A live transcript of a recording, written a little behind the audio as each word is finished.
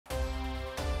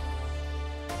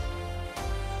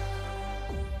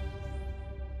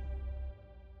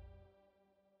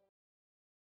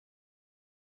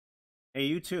Hey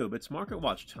YouTube, it's Market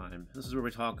Watch time. This is where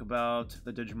we talk about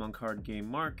the Digimon card game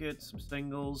market, some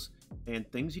singles, and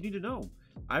things you need to know.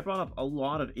 I brought up a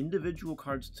lot of individual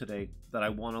cards today that I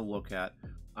want to look at,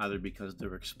 either because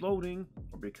they're exploding,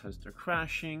 or because they're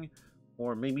crashing,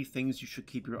 or maybe things you should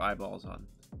keep your eyeballs on.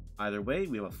 Either way,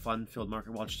 we have a fun-filled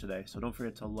Market Watch today, so don't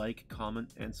forget to like,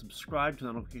 comment, and subscribe to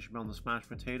the notification bell on the Smash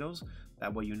Potatoes.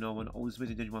 That way you know when all these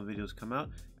amazing Digimon videos come out.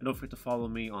 And don't forget to follow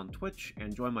me on Twitch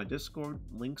and join my Discord.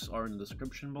 Links are in the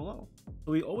description below.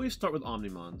 So we always start with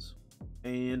Omnimons.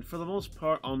 And for the most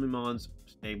part, Omnimons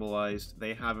stabilized.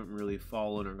 They haven't really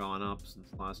fallen or gone up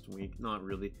since last week. Not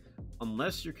really.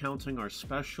 Unless you're counting our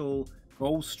special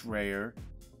Ghost Rare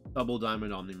Double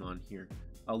Diamond Omnimon here.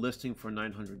 A listing for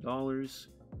 $900.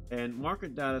 And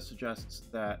market data suggests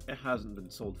that it hasn't been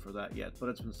sold for that yet, but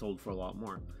it's been sold for a lot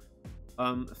more.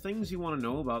 Things you want to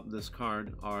know about this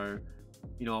card are,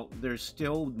 there's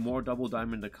still more Double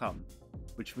Diamond to come,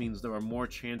 which means there are more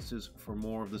chances for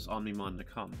more of this Omnimon to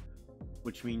come,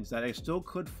 which means that it still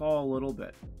could fall a little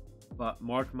bit. But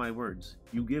mark my words,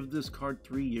 you give this card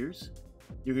 3 years,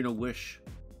 you're gonna wish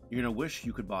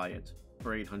you could buy it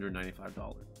for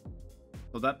 $895.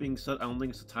 So that being said, I don't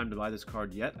think it's the time to buy this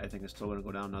card yet. I think it's still going to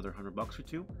go down another $100 or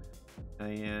two.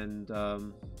 And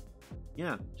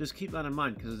yeah, just keep that in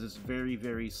mind because it's very,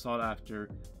 very sought after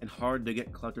and hard to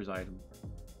get collector's item.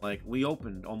 Like, we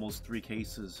opened almost 3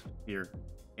 cases here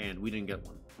and we didn't get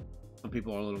one. Some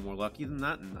people are a little more lucky than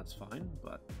that, and that's fine,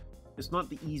 but it's not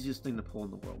the easiest thing to pull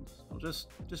in the world. So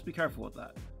just be careful with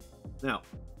that. Now,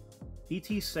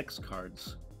 BT6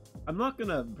 cards. I'm not going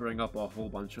to bring up a whole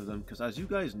bunch of them, because as you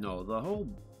guys know, the whole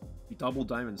Double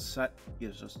Diamond set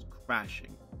is just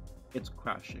crashing. It's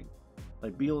crashing.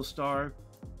 Like, Beelstar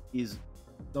is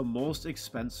the most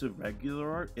expensive regular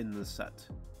art in the set.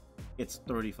 It's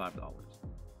 $35.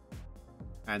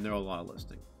 And there are a lot of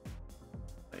listings.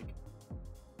 Like,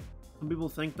 some people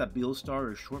think that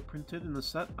Beelstar is short printed in the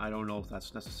set. I don't know if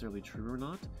that's necessarily true or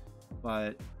not,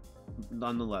 but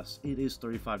nonetheless, it is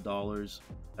 $35.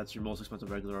 That's your most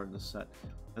expensive regular art in the set.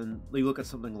 And you look at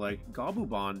something like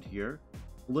Gabubond here,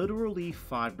 literally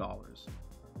 $5.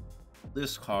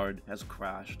 This card has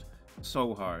crashed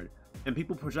so hard, and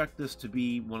people project this to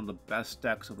be one of the best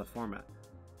decks of the format.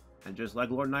 And just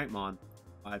like Lord Nightmon,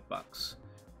 $5.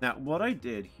 Now, what I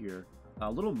did here,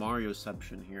 a little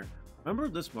Marioception here. Remember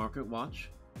this Market Watch?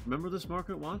 Remember this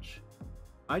Market Watch?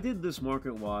 I did this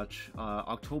Market Watch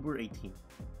October 18th.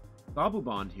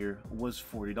 Gabubond here was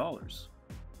 $40.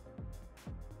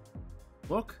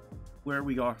 Look where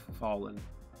we are fallen.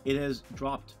 It has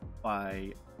dropped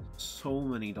by so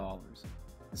many dollars.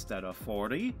 Instead of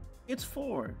 40, it's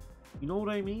 4. You know what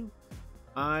I mean?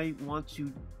 I want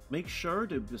to make sure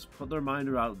to just put the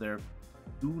reminder out there.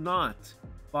 Do not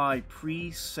buy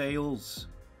pre-sales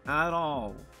at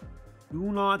all.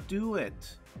 Do not do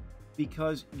it.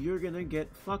 Because you're gonna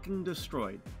get fucking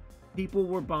destroyed. People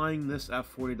were buying this at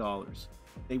 $40.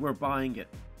 They were buying it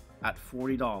at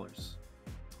 $40.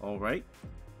 Alright?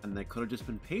 And they could have just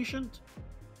been patient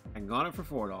and got it for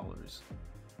 $4.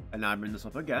 And I bring this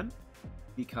up again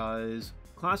because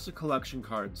classic collection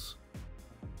cards.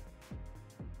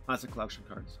 Classic collection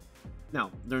cards.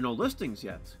 Now, there are no listings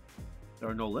yet. There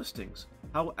are no listings.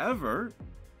 However,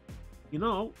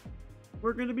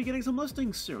 we're going to be getting some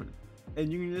listings soon.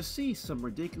 And you're going to see some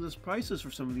ridiculous prices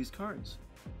for some of these cards.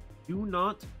 Do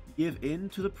not give in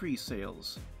to the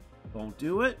pre-sales. Don't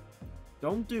do it.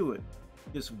 Don't do it.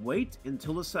 Just wait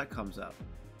until the set comes out.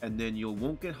 And then you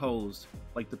won't get hosed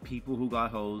like the people who got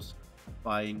hosed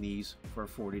buying these for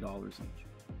 $40 each.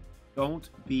 Don't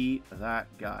be that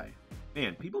guy.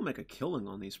 Man, people make a killing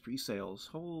on these pre-sales.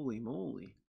 Holy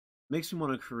moly. Makes me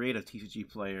want to create a TCG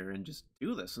player and just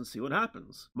do this and see what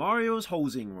happens. Mario's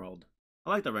Hosing World.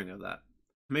 I like the ring of that.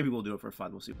 Maybe we'll do it for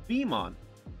fun. We'll see. Beamon.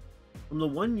 From the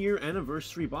 1-year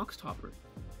anniversary box topper.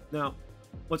 Now,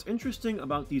 what's interesting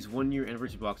about these 1-year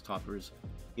anniversary box toppers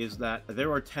is that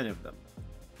there are 10 of them.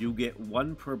 You get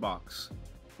 1 per box.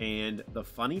 And the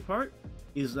funny part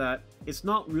is that it's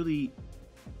not really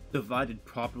divided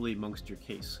properly amongst your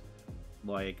case.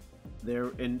 Like,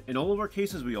 there in all of our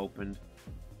cases we opened,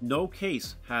 no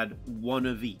case had 1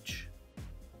 of each.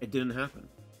 It didn't happen.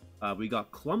 We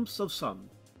got clumps of some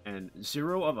and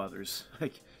 0 of others.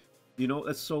 Like,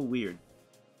 that's so weird.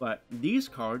 But these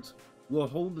cards will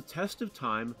hold the test of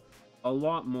time a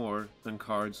lot more than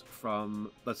cards from,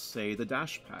 let's say, the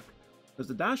Dash Pack. Because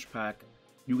the Dash Pack,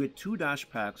 you get 2 Dash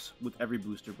Packs with every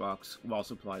booster box while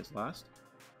supplies last.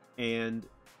 And,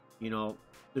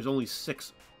 there's only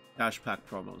 6 Dash Pack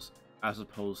promos as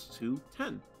opposed to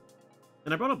 10.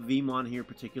 And I brought up Vmon here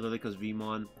particularly because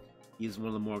Vmon He's one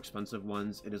of the more expensive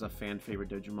ones. It is a fan favorite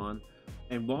Digimon.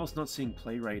 And while it's not seeing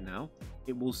play right now,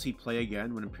 it will see play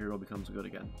again when Imperial becomes good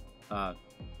again.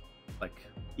 Like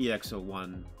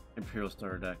EX01, Imperial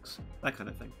Starter Decks, that kind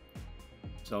of thing.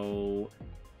 So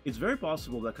it's very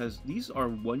possible that because these are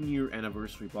 1-year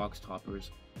anniversary box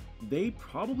toppers, they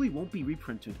probably won't be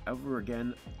reprinted ever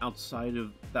again outside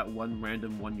of that one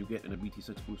random one you get in a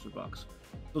BT6 booster box.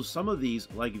 So some of these,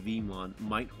 like Vmon,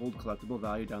 might hold collectible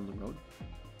value down the road.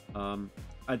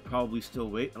 I'd probably still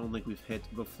wait. I don't think we've hit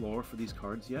the floor for these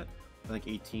cards yet. I think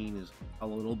 18 is a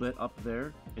little bit up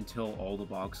there until all the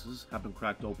boxes have been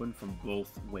cracked open from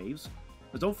both waves.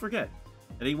 But don't forget,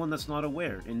 anyone that's not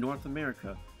aware, in North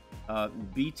America,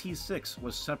 BT6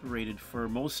 was separated for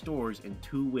most stores in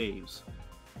 2 waves.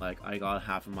 Like, I got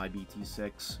half of my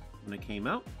BT6 when it came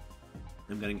out.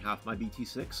 I'm getting half my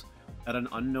BT6 at an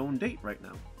unknown date right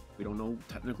now. We don't know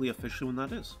technically officially when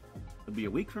that is. It'll be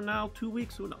a week from now, 2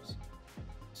 weeks, who knows?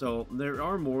 So there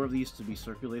are more of these to be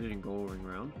circulated and going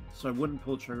around, so I wouldn't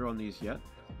pull trigger on these yet.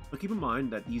 But keep in mind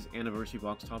that these anniversary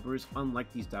box toppers, unlike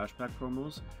these dash pack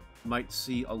promos, might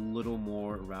see a little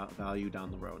more value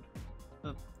down the road.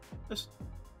 Just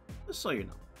so you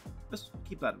know. Just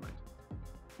keep that in mind.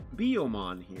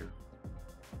 Biomon here.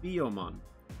 Biomon.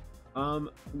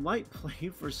 Light play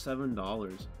for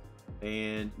 $7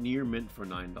 and near mint for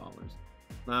 $9.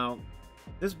 Now,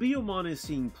 this Biomon is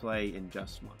seeing play in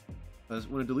Jesmon. Because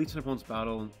when it deletes an opponent's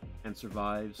battle and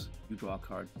survives, you draw a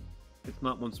card. It's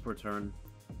not once per turn.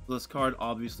 So this card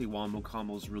obviously wombo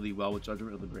combos really well with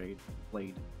Judgment of the Blade.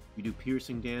 You do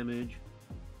piercing damage,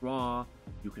 draw,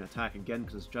 you can attack again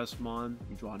because it's Jesmon,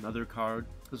 you draw another card.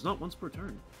 It's not once per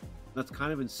turn. That's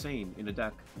kind of insane in a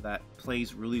deck that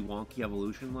plays really wonky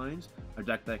evolution lines, a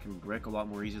deck that can brick a lot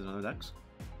more easy than other decks.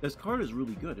 This card is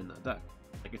really good in that deck.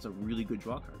 Like, it's a really good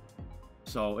draw card.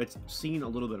 So it's seen a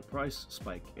little bit of price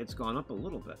spike. It's gone up a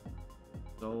little bit.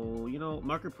 So, you know,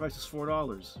 market price is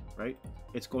 $4, right?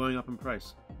 It's going up in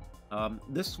price.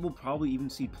 This will probably even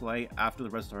see play after the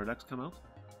Red Star decks come out.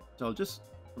 So just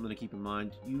something to keep in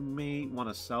mind. You may want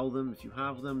to sell them if you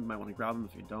have them. You might want to grab them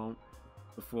if you don't,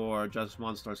 before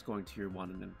Jesmon starts going tier 1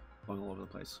 and then going all over the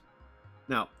place.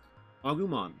 Now,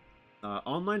 Agumon.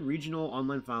 Online regional,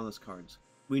 online finalist cards.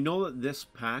 We know that this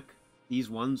pack, these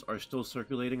ones are still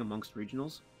circulating amongst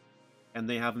regionals, and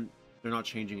they're not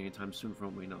changing anytime soon from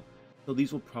what we know. So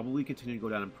these will probably continue to go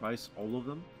down in price, all of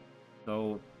them.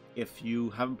 So if you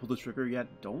haven't pulled the trigger yet,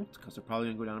 don't, because they're probably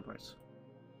going to go down in price.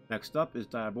 Next up is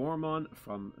Diaboromon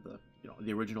from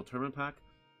the original tournament pack,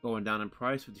 going down in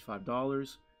price,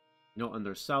 $55. And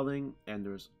they're selling, and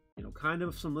there's kind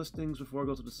of some listings before it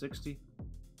goes up to 60.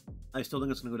 I still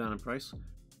think it's going to go down in price,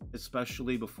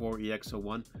 especially before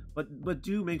EX01. But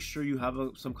do make sure you have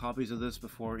some copies of this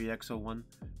before EX01,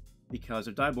 because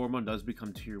if Diaboromon does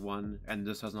become tier 1 and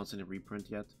this has not seen a reprint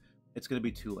yet, it's going to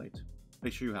be too late.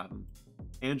 Make sure you have them.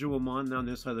 Andromon, now on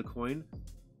this side of the coin,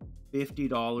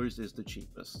 $50 is the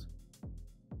cheapest.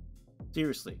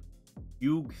 Seriously,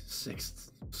 you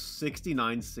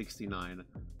 $69.69.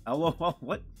 LOL,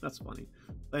 what? That's funny.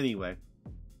 Anyway,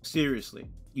 seriously,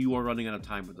 you are running out of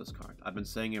time with this card. I've been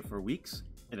saying it for weeks,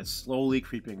 and it's slowly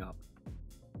creeping up.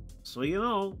 So,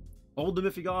 hold them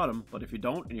if you got them, but if you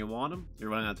don't and you want them, you're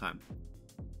running out of time.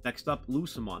 Next up,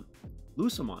 Lucemon.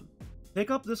 Lucemon,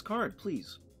 pick up this card,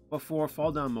 please, before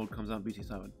Fall Down Mode comes out in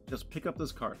BT7. Just pick up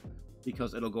this card,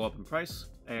 because it'll go up in price,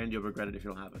 and you'll regret it if you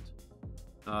don't have it.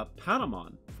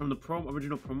 Patamon, from the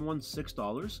original promo one,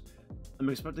 $6. I'm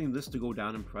expecting this to go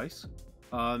down in price.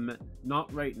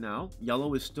 Not right now.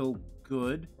 Yellow is still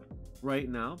good right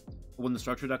now. But when the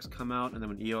structure decks come out, and then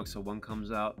when EOX01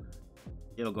 comes out,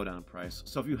 it'll go down in price.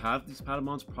 So if you have these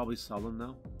Patamons, probably sell them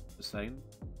now. Just saying.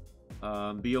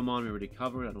 Biomon we already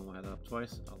covered. I don't want to add that up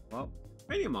twice. Oh, well.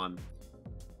 Craniamon.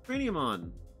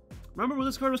 Craniamon. Remember when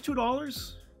this card was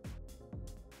 $2?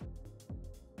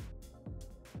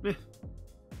 Meh.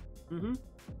 Mm-hmm.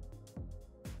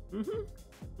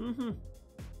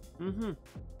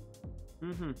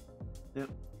 Yeah.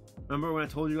 Remember when I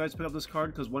told you guys to pick up this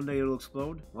card because one day it'll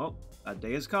explode? Well, that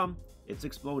day has come. It's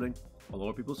exploding all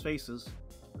over people's faces,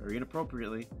 very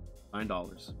inappropriately.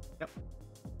 $9. Yep.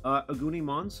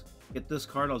 Agunimons, get this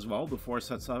card as well before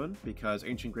set 7 because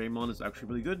Ancient Greymon is actually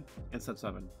really good in set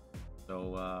 7.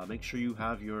 So make sure you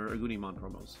have your Agunimon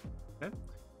promos. Okay.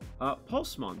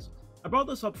 Pulsemons. I brought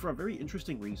this up for a very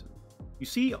interesting reason. You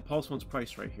see Pulsemon's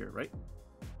price right here, right?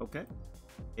 Okay.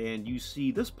 And you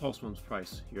see this Pulsemon's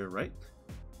price here, right?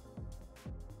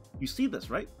 You see this,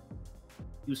 right?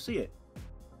 You see it.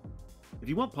 If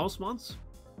you want Pulsemons,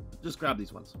 just grab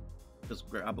these ones. Just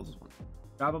grab those ones.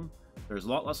 Grab them. There's a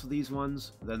lot less of these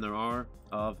ones than there are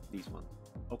of these ones.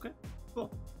 Okay,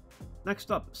 cool.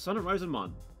 Next up, Sun and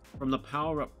Risemon. From the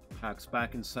power-up packs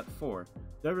back in set 4,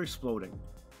 they're exploding,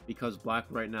 because black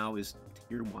right now is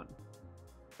tier 1.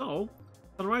 So,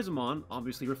 Sun and Risemon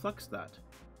obviously reflects that.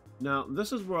 Now,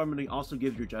 this is where I'm going to also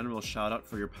give you a general shout-out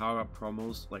for your power-up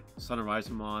promos, like Sun and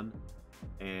Risemon,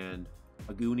 and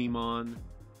Agunimon,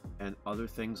 and other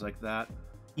things like that.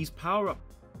 These power-up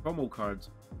promo cards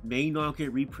may not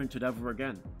get reprinted ever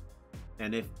again.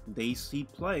 And if they see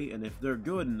play, and if they're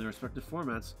good in their respective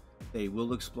formats, they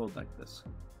will explode like this.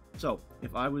 So,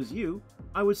 if I was you,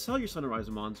 I would sell your Sun and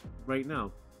Risemons right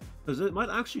now. Because it might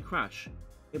actually crash.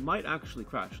 It might actually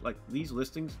crash. Like, these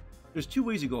listings, there's two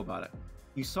ways you go about it.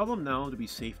 You sell them now to be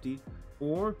safety,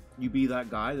 or you be that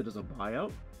guy that does a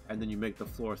buyout, and then you make the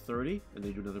floor 30, and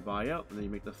then you do another buyout, and then you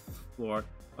make the floor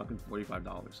fucking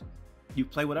 $45. You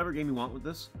play whatever game you want with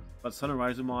this, but Sun and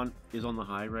Risemon is on the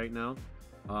high right now.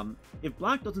 If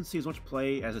black doesn't see as much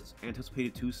play as it's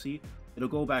anticipated to see, it'll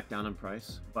go back down in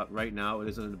price, but right now it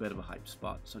is in a bit of a hype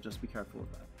spot, so just be careful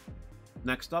with that.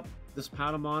 Next up, this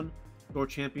Patamon Store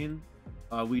Champion.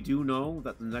 We do know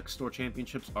that the next Store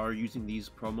Championships are using these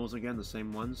promos again, the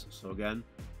same ones, so again,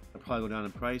 they'll probably go down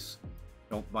in price.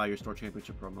 Don't buy your Store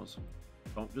Championship promos.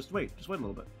 Don't, just wait a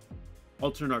little bit.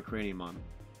 Alternate Art Craniumon.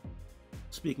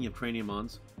 Speaking of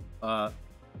Craniumons,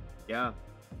 yeah,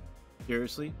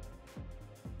 seriously,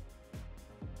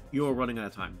 you're running out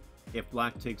of time. If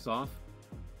black takes off,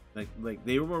 like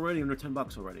they were already under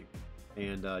 $10 already,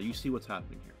 and you see what's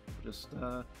happening here. Just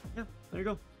yeah, there you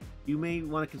go. You may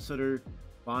want to consider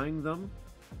buying them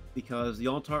because the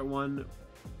alt art one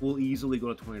will easily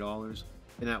go to $20,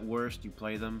 and at worst you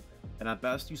play them, and at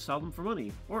best you sell them for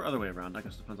money, or other way around. I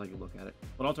guess it depends how you look at it.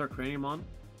 But alt art Craniumon,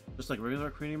 just like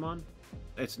regular Craniumon,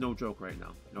 it's no joke right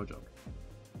now. No joke.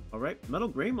 Alright, Metal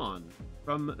Greymon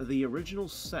from the original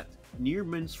set, near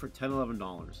mints for $10,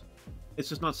 $11. It's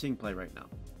just not seeing play right now.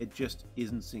 It just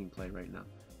isn't seeing play right now.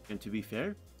 And to be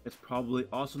fair, it's probably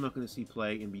also not going to see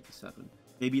play in BT7.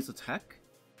 Maybe it's a tech,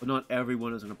 but not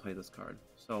everyone is going to play this card.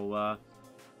 So,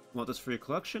 want this for your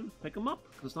collection? Pick them up,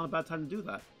 because it's not a bad time to do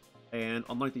that. And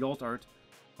unlike the alt art,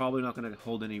 probably not going to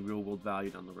hold any real world value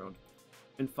down the road.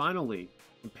 And finally,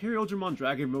 Imperial Digimon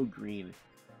Dragon Mode Green.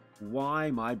 Why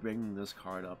am I bringing this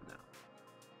card up now?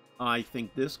 I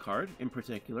think this card, in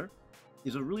particular,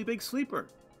 is a really big sleeper,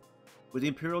 with the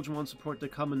Imperial Digimon support to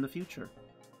come in the future.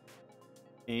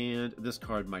 And this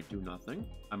card might do nothing.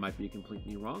 I might be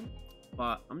completely wrong,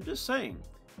 but I'm just saying,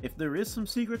 if there is some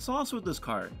secret sauce with this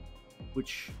card,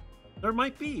 which there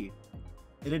might be,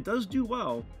 and it does do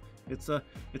well, it's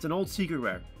an old secret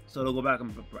rare, so it'll go back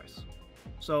in price.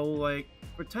 So like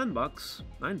for $10,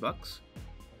 $9,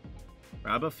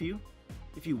 grab a few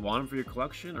if you want them for your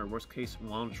collection, or worst case,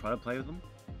 want to try to play with them,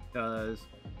 because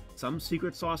some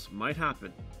secret sauce might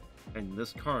happen, and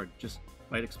this card just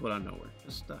might explode out of nowhere.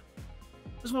 Just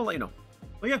want to let you know.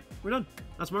 But yeah, we're done.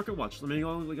 That's Market Watch. Let me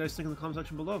know what you guys think in the comment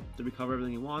section below. Did we cover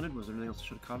everything you wanted? Was there anything else I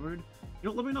should have covered? You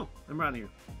know, let me know. And we're out of here.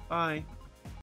 Bye.